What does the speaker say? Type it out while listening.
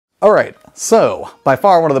Alright, so by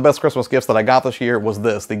far one of the best Christmas gifts that I got this year was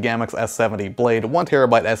this, the Gammix S70 Blade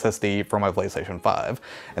 1TB SSD for my PlayStation 5.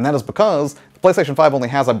 And that is because the PlayStation 5 only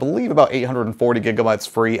has, I believe, about 840 gigabytes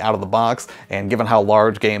free out of the box, and given how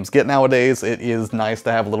large games get nowadays, it is nice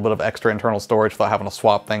to have a little bit of extra internal storage without having to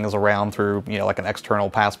swap things around through, like an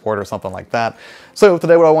external passport or something like that. So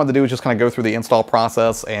today what I wanted to do is just kind of go through the install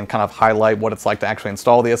process and kind of highlight what it's like to actually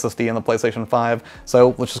install the SSD in the PlayStation 5.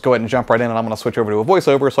 So let's just go ahead and jump right in, and I'm going to switch over to a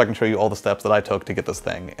voiceover so I can show you all the steps that I took to get this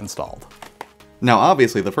thing installed. Now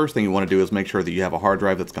obviously the first thing you want to do is make sure that you have a hard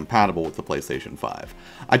drive that's compatible with the PlayStation 5.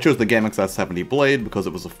 I chose the Gammix S70 Blade because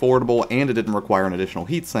it was affordable and it didn't require an additional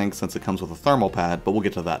heatsink since it comes with a thermal pad, but we'll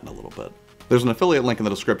get to that in a little bit. There's an affiliate link in the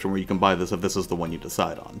description where you can buy this if this is the one you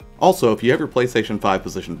decide on. Also, if you have your PlayStation 5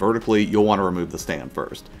 positioned vertically, you'll want to remove the stand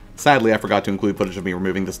first. Sadly, I forgot to include footage of me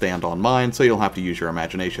removing the stand on mine, so you'll have to use your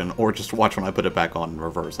imagination, or just watch when I put it back on in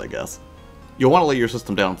reverse, I guess. You'll want to lay your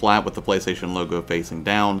system down flat with the PlayStation logo facing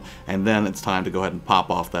down, and then it's time to go ahead and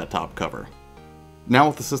pop off that top cover. Now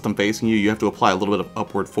with the system facing you, you have to apply a little bit of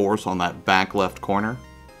upward force on that back left corner.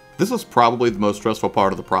 This is probably the most stressful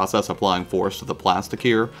part of the process, applying force to the plastic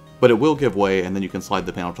here, but it will give way and then you can slide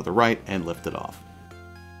the panel to the right and lift it off.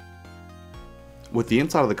 With the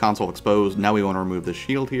inside of the console exposed, now we want to remove the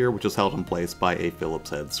shield here, which is held in place by a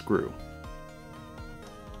Phillips head screw.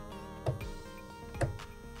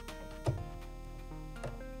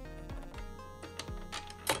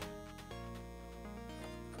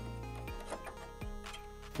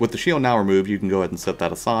 With the shield now removed, you can go ahead and set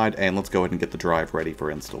that aside, and let's go ahead and get the drive ready for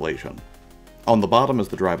installation. On the bottom is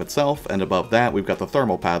the drive itself, and above that we've got the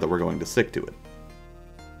thermal pad that we're going to stick to it.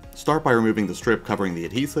 Start by removing the strip covering the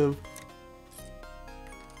adhesive,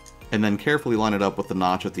 and then carefully line it up with the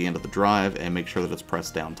notch at the end of the drive and make sure that it's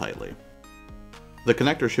pressed down tightly. The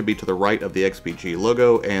connector should be to the right of the XPG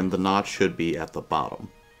logo, and the notch should be at the bottom.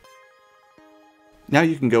 Now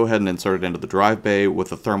you can go ahead and insert it into the drive bay with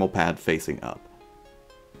the thermal pad facing up.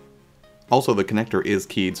 Also, the connector is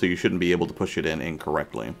keyed, so you shouldn't be able to push it in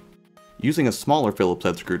incorrectly. Using a smaller Phillips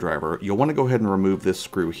head screwdriver, you'll want to go ahead and remove this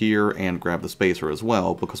screw here and grab the spacer as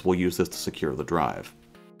well, because we'll use this to secure the drive.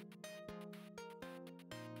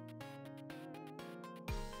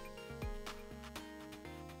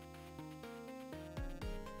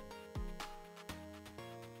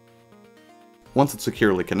 Once it's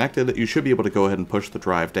securely connected, you should be able to go ahead and push the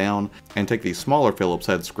drive down, and take the smaller Phillips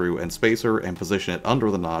head screw and spacer and position it under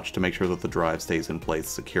the notch to make sure that the drive stays in place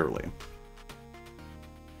securely.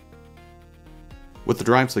 With the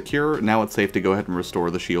drive secure, now it's safe to go ahead and restore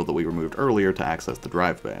the shield that we removed earlier to access the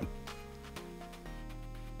drive bay.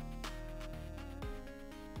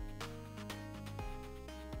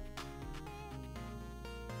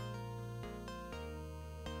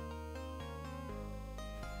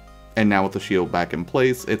 And now with the shield back in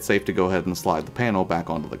place, it's safe to go ahead and slide the panel back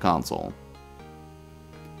onto the console.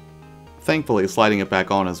 Thankfully, sliding it back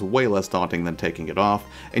on is way less daunting than taking it off,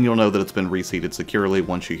 and you'll know that it's been reseated securely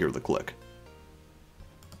once you hear the click.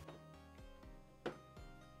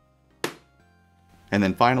 And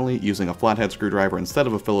then finally, using a flathead screwdriver instead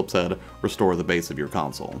of a Phillips head, restore the base of your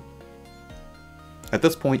console. At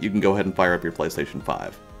this point, you can go ahead and fire up your PlayStation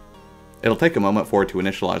 5. It'll take a moment for it to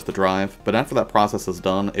initialize the drive, but after that process is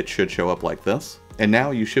done, it should show up like this. And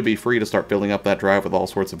now you should be free to start filling up that drive with all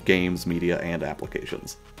sorts of games, media, and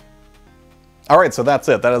applications. Alright, so that's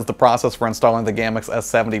it. That is the process for installing the Gammix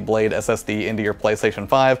S70 Blade SSD into your PlayStation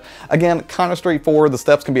 5. Again, kind of straightforward. The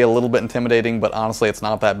steps can be a little bit intimidating, but honestly it's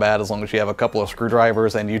not that bad as long as you have a couple of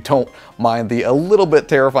screwdrivers and you don't mind the a little bit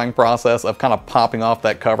terrifying process of kind of popping off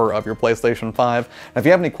that cover of your PlayStation 5. And if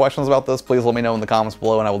you have any questions about this, please let me know in the comments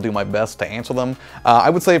below and I will do my best to answer them. I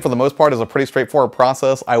would say for the most part it's a pretty straightforward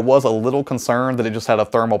process. I was a little concerned that it just had a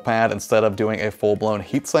thermal pad instead of doing a full-blown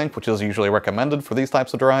heatsink, which is usually recommended for these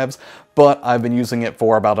types of drives, but I've been using it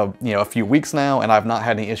for about a few weeks now, and I've not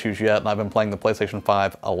had any issues yet, and I've been playing the PlayStation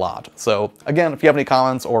 5 a lot. So again, if you have any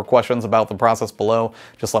comments or questions about the process below,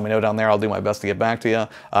 just let me know down there. I'll do my best to get back to you.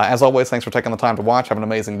 As always, thanks for taking the time to watch. Have an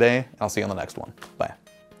amazing day, and I'll see you on the next one. Bye.